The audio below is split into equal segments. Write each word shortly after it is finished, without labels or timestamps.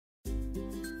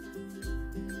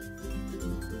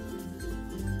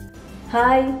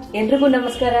Hi ಎಲ್ರಿಗೂ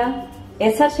ನಮಸ್ಕಾರ.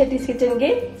 srsetty's kitchen ಗೆ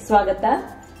ಸ್ವಾಗತ.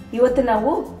 ಇವತ್ತು ನಾವು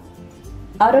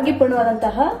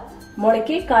ಆರೋಗ್ಯಪೂರ್ಣವಾದಂತಹ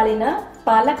ಮೊಳಕೆ ಕಾಳಿನ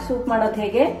ಪಾಲಕ್ ಸೂಪ್ ಮಾಡೋದು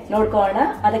ಹೇಗೆ ನೋಡ್ಕೊಳ್ಳೋಣ.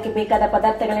 ಅದಕ್ಕೆ ಬೇಕಾದ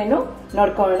ಪದಾರ್ಥಗಳೇನು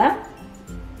ನೋಡ್ಕೊಳ್ಳೋಣ.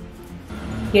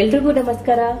 ಎಲ್ರಿಗೂ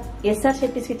ನಮಸ್ಕಾರ.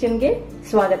 srsetty's kitchen ಗೆ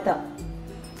ಸ್ವಾಗತ.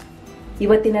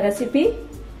 ಇವತ್ತಿನ ರೆಸಿಪಿ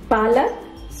ಪಾಲಕ್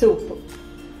ಸೂಪ್.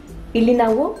 ಇಲ್ಲಿ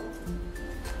ನಾವು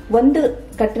ಒಂದು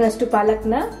ಕಟ್ಟಿನಷ್ಟು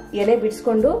ಪಾಲಕ್ನ ಎಲೆ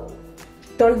ಬಿಡಿಸ್ಕೊಂಡು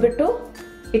ತೊಳೆದ್ಬಿಟ್ಟು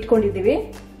ಇಟ್ಕೊಂಡಿದ್ದೀವಿ.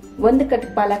 ಒಂದು ಕಟ್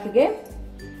ಪಾಲಕ್ಗೆ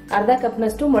ಅರ್ಧ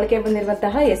ಕಪ್ನಷ್ಟು ಮೊಳಕೆ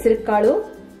ಬಂದಿರುವಂತಹ ಹೆಸರು ಕಾಳು,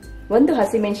 ಒಂದು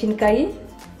ಹಸಿಮೆಣಸಿನಕಾಯಿ,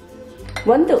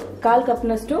 ಒಂದು ಕಾಲ್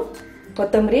ಕಪ್ನಷ್ಟು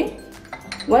ಕೊತ್ತಂಬರಿ,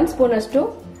 1 ಸ್ಪೂನ್ ಅಷ್ಟು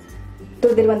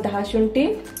ತುರಿದಿರುವಂತಹ ಶುಂಠಿ,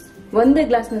 1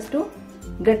 ಗ್ಲಾಸ್ನಷ್ಟು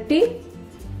ಗಟ್ಟಿ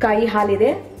ಕಾಯಿ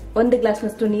ಹಾಲಿದೆ, 1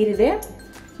 ಗ್ಲಾಸ್ನಷ್ಟು ನೀರಿದೆ.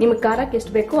 ನಿಮಗೆ ಖಾರಕ್ಕೆ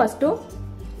ಎಷ್ಟು ಬೇಕೋ ಅಷ್ಟು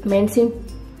ಮೆಣಸಿನ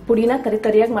ಪುಡಿನ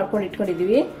ಕರಿಯಾಗಿ ಮಾಡ್ಕೊಂಡು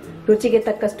ಇಟ್ಕೊಂಡಿದ್ದೀವಿ. ರುಚಿಗೆ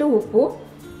ತಕ್ಕಷ್ಟು ಉಪ್ಪು.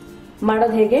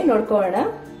 ಮಾಡೋದು ಹೇಗೆ ನೋಡ್ಕೊಳ್ಳೋಣ.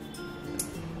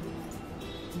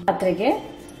 ಪಾತ್ರೆಗೆ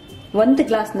 1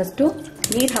 ಗ್ಲಾಸ್ನಷ್ಟು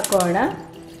ನೀರು ಹಾಕೋಣ.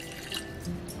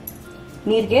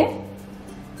 ನೀರಿಗೆ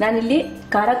ನಾನಿಲ್ಲಿ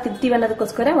ಖಾರ ತಿಂತೀವಿ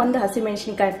ಅನ್ನೋದಕ್ಕೋಸ್ಕರ ಒಂದು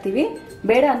ಹಸಿಮೆಣಸಿನಕಾಯಿ ಹಾಕ್ತೀವಿ.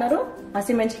 ಬೇಡ ಅನ್ನೋರು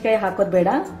ಹಸಿಮೆಣಸಿನಕಾಯಿ ಹಾಕೋದು ಬೇಡ.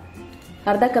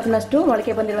 ಅರ್ಧ ಕಪ್ನಷ್ಟು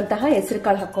ಮೊಳಕೆ ಬಂದಿರುವಂತಹ ಹೆಸರು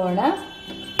ಕಾಳು ಹಾಕೋಣ.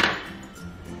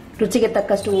 ರುಚಿಗೆ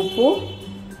ತಕ್ಕಷ್ಟು ಉಪ್ಪು,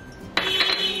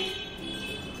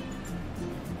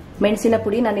 ಮೆಣಸಿನ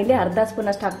ಪುಡಿ ನಾನಿಲ್ಲಿ ಅರ್ಧ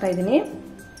ಸ್ಪೂನ್ ಅಷ್ಟು ಹಾಕ್ತಾ ಇದ್ದೀನಿ.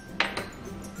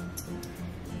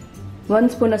 1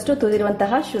 ಸ್ಪೂನ್ ಅಷ್ಟು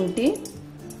ತುರಿದಿರುವಂತಹ ಶುಂಠಿ,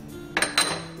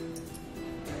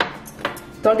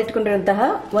 ತೊಳೆದಿಟ್ಕೊಂಡಿರುವಂತಹ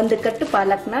 1 ಕಟ್ಟು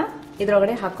ಪಾಲಕ್ನ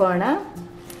ಇದರೊಳಗಡೆ ಹಾಕೋಣ.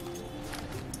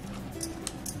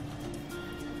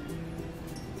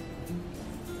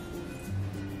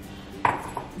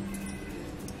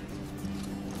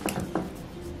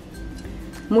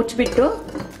 ಮುಚ್ಚಿಬಿಟ್ಟು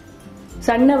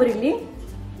ಸಣ್ಣ ಉರಿಲಿ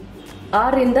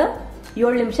 6 ರಿಂದ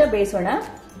 7 ನಿಮಿಷ ಬೇಯಿಸೋಣ.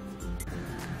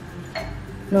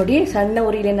 ನೋಡಿ, ಸಣ್ಣ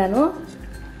ಉರಿಲಿ ನಾನು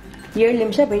 7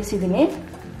 ನಿಮಿಷ ಬೇಯಿಸಿದ್ದೀನಿ.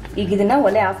 ಈಗ ಇದನ್ನ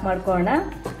ಒಲೆ ಆಫ್ ಮಾಡ್ಕೊಳ್ಳೋಣ.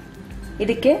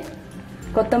 ಇದಕ್ಕೆ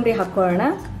ಕೊತ್ತಂಬರಿ ಹಾಕೋಣ.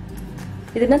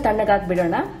 ಇದನ್ನ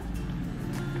ತಣ್ಣಗಾಕ್ಬಿಡೋಣ.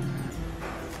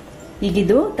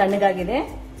 ಈಗಿದು ತಣ್ಣಗಾಗಿದೆ.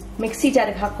 ಮಿಕ್ಸಿ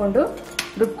ಜಾರಿಗೆ ಹಾಕೊಂಡು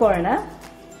ರುಬ್ಕೊಳ್ಳೋಣ.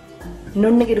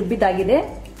 ನುಣ್ಣಗೆ ರುಬ್ಬಿದಾಗಿದೆ.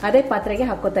 ಅದೇ ಪಾತ್ರೆಗೆ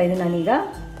ಹಾಕೋತಾ ಇದ್ದೀನಿ ನಾನೀಗ.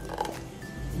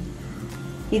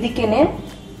 ಇದಕ್ಕೇನೆ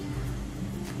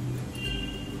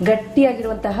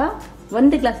ಗಟ್ಟಿಯಾಗಿರುವಂತಹ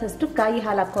 1 ಗ್ಲಾಸ್ ಅಷ್ಟು ಕಾಯಿ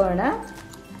ಹಾಲು ಹಾಕೋಣ.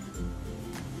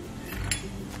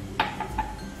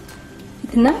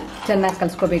 ಇದನ್ನ ಚೆನ್ನಾಗಿ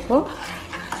ಕಲಿಸ್ಕೋಬೇಕು.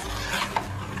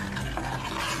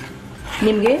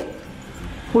 ನಿಮಗೆ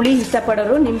ಹುಳಿ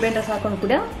ಇಷ್ಟಪಡೋರು ನಿಂಬೆಹಣ್ಣು ರಸ ಹಾಕೊಂಡು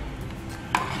ಕೂಡ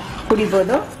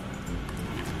ಕುಡಿಬೋದು.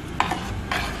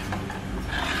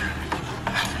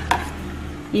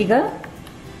 ಈಗ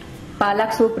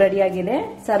ಪಾಲಕ್ ಸೂಪ್ ರೆಡಿಯಾಗಿದೆ.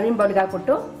 ಸರ್ವಿಂಗ್ ಬೌಲ್ಗೆ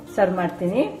ಹಾಕ್ಬಿಟ್ಟು ಸರ್ವ್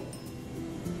ಮಾಡ್ತೀನಿ.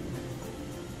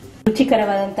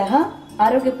 ರುಚಿಕರವಾದಂತಹ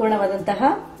ಆರೋಗ್ಯಪೂರ್ಣವಾದಂತಹ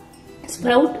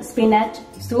sprout spinach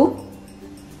soup,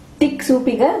 thick soup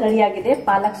ಈಗ ರೆಡಿಯಾಗಿದೆ.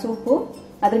 ಪಾಲಕ್ ಸೂಪು.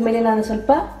 ಅದ್ರ ಮೇಲೆ ನಾನು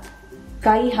ಸ್ವಲ್ಪ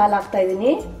ಕಾಯಿ ಹಾಲು ಹಾಕ್ತಾ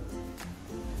ಇದ್ದೀನಿ.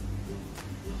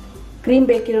 ಕ್ರೀಮ್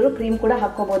ಬೇಕಿರೋರು ಕ್ರೀಮ್ ಕೂಡ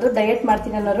ಹಾಕೋಬಹುದು. ಡಯಟ್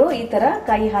ಮಾಡ್ತೀನಿ ಅನ್ನೋರು ಈ ತರ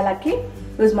ಕಾಯಿ ಹಾಲು ಹಾಕಿ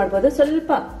ಯೂಸ್ ಮಾಡಬಹುದು.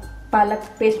 ಸ್ವಲ್ಪ ಪಾಲಕ್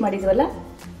ಪೇಸ್ಟ್ ಮಾಡಿದ್ವಲ್ಲ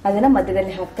ಅದನ್ನ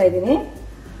ಮಧ್ಯದಲ್ಲಿ ಹಾಕ್ತಾ ಇದ್ದೀನಿ.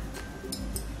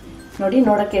 ನೋಡಿ,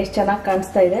 ನೋಡಕ್ಕೆ ಎಷ್ಟು ಚೆನ್ನಾಗಿ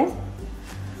ಕಾಣಿಸ್ತಾ ಇದೆ.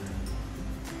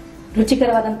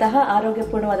 ರುಚಿಕರವಾದಂತಹ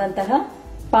ಆರೋಗ್ಯಪೂರ್ಣವಾದಂತಹ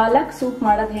ಪಾಲಕ್ ಸೂಪ್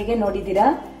ಮಾಡೋದು ಹೇಗೆ ನೋಡಿದ್ದೀರಾ.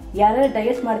 ಯಾರ್ಯಾರು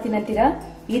ಡಯಟ್ ಮಾಡ್ತೀನಿ ಅಂತೀರಾ,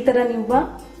 ಈ ತರ ನಿಮ್ಮ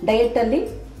ಡಯಟ್ ಅಲ್ಲಿ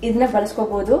ಇದನ್ನ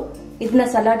ಬಳಸ್ಕೋಬಹುದು. ಇದನ್ನ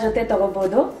ಸಲಾಡ್ ಜೊತೆ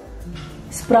ತಗೋಬಹುದು.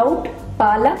 ಸ್ಪ್ರೌಟ್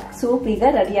ಪಾಲಕ್ ಸೂಪ್ ಈಗ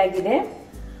ರೆಡಿಯಾಗಿದೆ.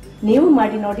 ನೀವು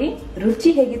ಮಾಡಿ ನೋಡಿ.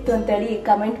 ರುಚಿ ಹೇಗಿತ್ತು ಅಂತ ಹೇಳಿ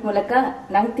ಕಮೆಂಟ್ ಮೂಲಕ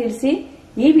ನಂಗೆ ತಿಳಿಸಿ.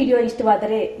 ಈ ವಿಡಿಯೋ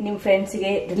ಇಷ್ಟವಾದರೆ ನಿಮ್ಮ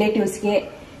ಫ್ರೆಂಡ್ಸ್ಗೆ, ರಿಲೇಟಿವ್ಸ್ಗೆ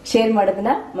ಶೇರ್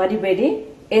ಮಾಡೋದನ್ನ ಮರಿಬೇಡಿ.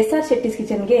 srsetty's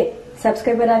kitchen ಗೆ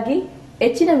ಸಬ್ಸ್ಕ್ರೈಬರ್ ಆಗಿ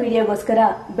ಹೆಚ್ಚಿನ ವಿಡಿಯೋಗೋಸ್ಕರ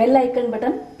ಬೆಲ್ ಐಕನ್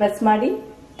ಬಟನ್ ಪ್ರೆಸ್ ಮಾಡಿ.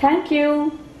 Thank you.